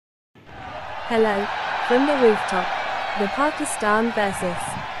Hello, from the rooftop. The Pakistan vs.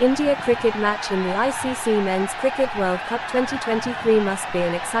 India cricket match in the ICC Men's Cricket World Cup 2023 must be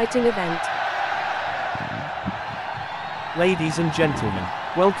an exciting event. Ladies and gentlemen,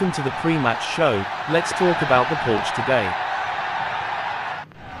 welcome to the pre-match show. Let's talk about the pitch today.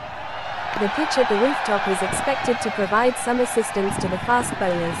 The pitch at the rooftop is expected to provide some assistance to the fast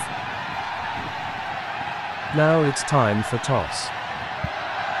bowlers. Now it's time for toss.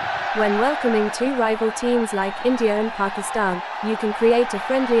 When welcoming two rival teams like India and Pakistan, you can create a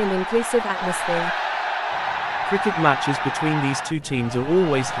friendly and inclusive atmosphere. Cricket matches between these two teams are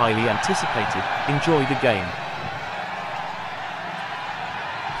always highly anticipated. Enjoy the game.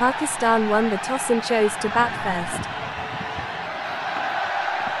 Pakistan won the toss and chose to bat first.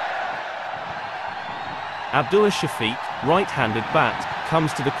 Abdullah Shafiq, right-handed bat,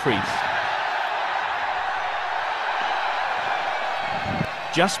 comes to the crease.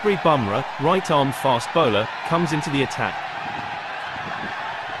 Jasprit Bumrah, right-arm fast bowler, comes into the attack.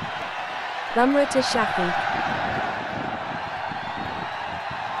 Bumrah to Shafiq.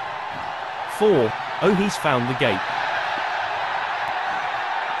 4. Oh, he's found the gate.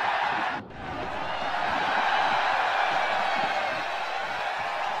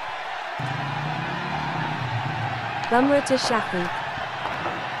 Bumrah to Shafiq.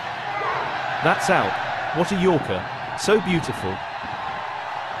 That's out. What a Yorker. So beautiful.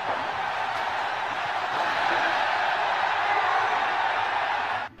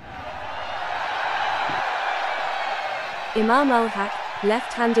 Imam Ul-Haq,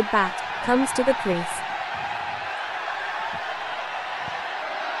 left-handed bat, comes to the crease.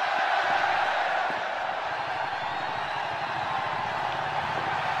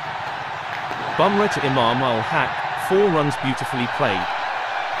 Bumrah to Imam Ul-Haq, 4 runs beautifully played.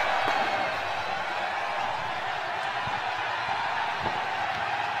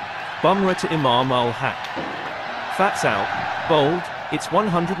 Bumrah to Imam Ul-Haq. That's out. Bowled, it's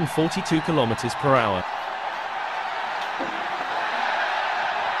 142 km/h.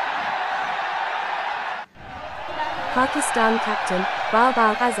 Pakistan captain,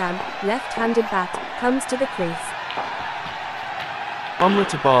 Babar Azam, left-handed bat, comes to the crease. Bumrah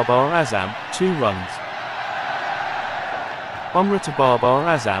to Babar Azam, 2 runs. Bumrah to Babar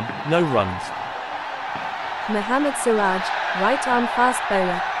Azam, no runs. Mohammad Siraj, right-arm fast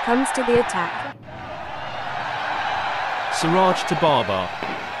bowler, comes to the attack. Siraj to Babar.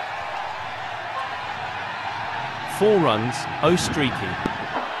 4 runs, oh streaky.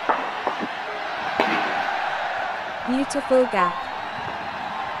 Beautiful gap.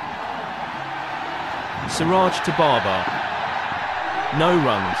 Siraj to Babar. No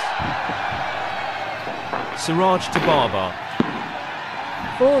runs. Siraj to Babar.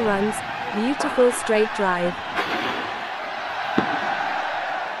 4 runs, beautiful straight drive.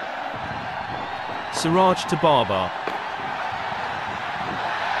 Siraj to Babar.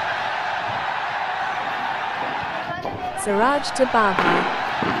 Siraj to Babar.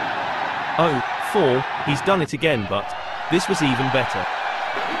 Oh, 4, he's done it again, but this was even better.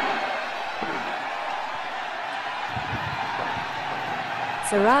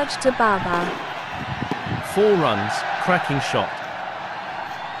 Siraj to Babar. 4 runs, cracking shot.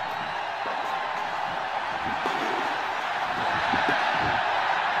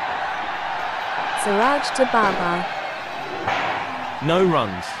 Siraj to Babar. No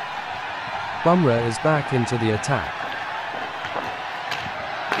runs. Bumrah is back into the attack.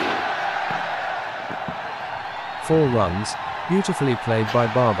 4 runs, beautifully played by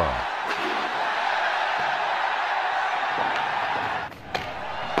Babar.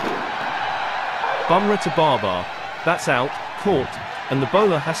 Bumrah to Babar. That's out, caught, and the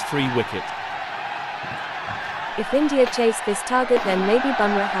bowler has 3 wickets. If India chase this target, then maybe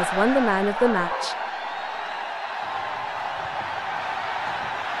Bumrah has won the man of the match.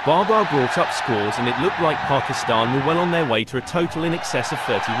 Babar brought up scores and it looked like Pakistan were well on their way to a total in excess of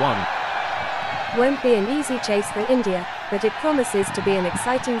 31. Won't be an easy chase for India, but it promises to be an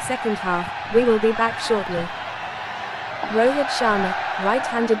exciting second half. We will be back shortly. Rohit Sharma,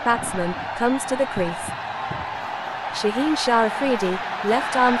 right-handed batsman, comes to the crease. Shaheen Shah Afridi,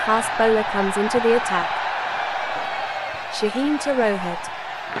 left-arm fast bowler, comes into the attack. Shaheen to Rohit.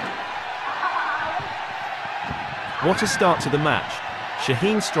 What a start to the match.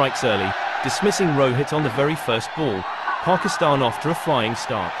 Shaheen strikes early, dismissing Rohit on the very first ball. Pakistan off to a flying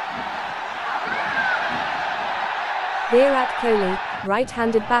start. Virat Kohli,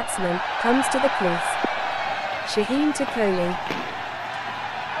 right-handed batsman, comes to the crease. Shaheen to Kohli.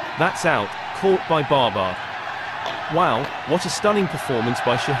 That's out, caught by Babar. Wow, what a stunning performance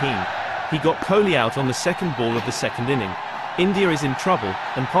by Shaheen. He got Kohli out on the second ball of the second inning. India is in trouble,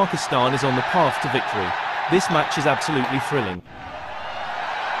 and Pakistan is on the path to victory. This match is absolutely thrilling.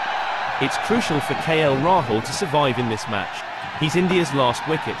 It's crucial for KL Rahul to survive in this match. He's India's last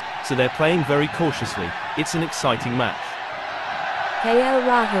wicket, so they're playing very cautiously. It's an exciting match. KL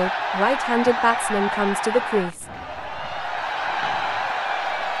Rahul, right-handed batsman, comes to the crease.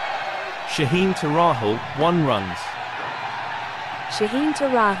 Shaheen to Rahul, 1 runs. Shaheen to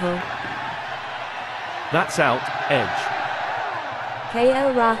Rahul. That's out, edge.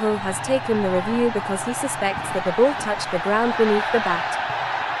 KL Rahul has taken the review because he suspects that the ball touched the ground beneath the bat.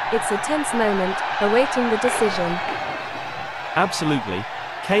 It's a tense moment, awaiting the decision. Absolutely.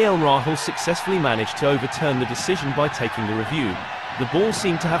 KL Rahul successfully managed to overturn the decision by taking the review. The ball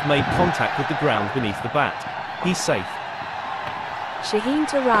seemed to have made contact with the ground beneath the bat. He's safe. Shaheen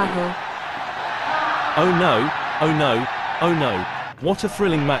to Rahul. Oh no, oh no, oh no. What a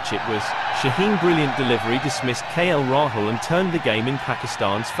thrilling match it was. Shaheen brilliant delivery dismissed KL Rahul and turned the game in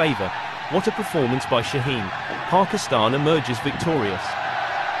Pakistan's favour. What a performance by Shaheen. Pakistan emerges victorious.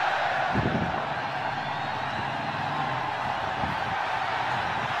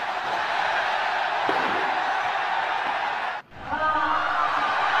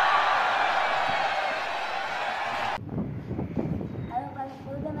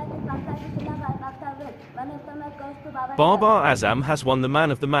 Babar Azam has won the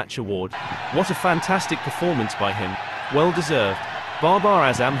Man of the Match award. What a fantastic performance by him. Well deserved. Babar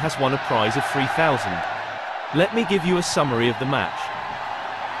Azam has won a prize of 3,000. Let me give you a summary of the match.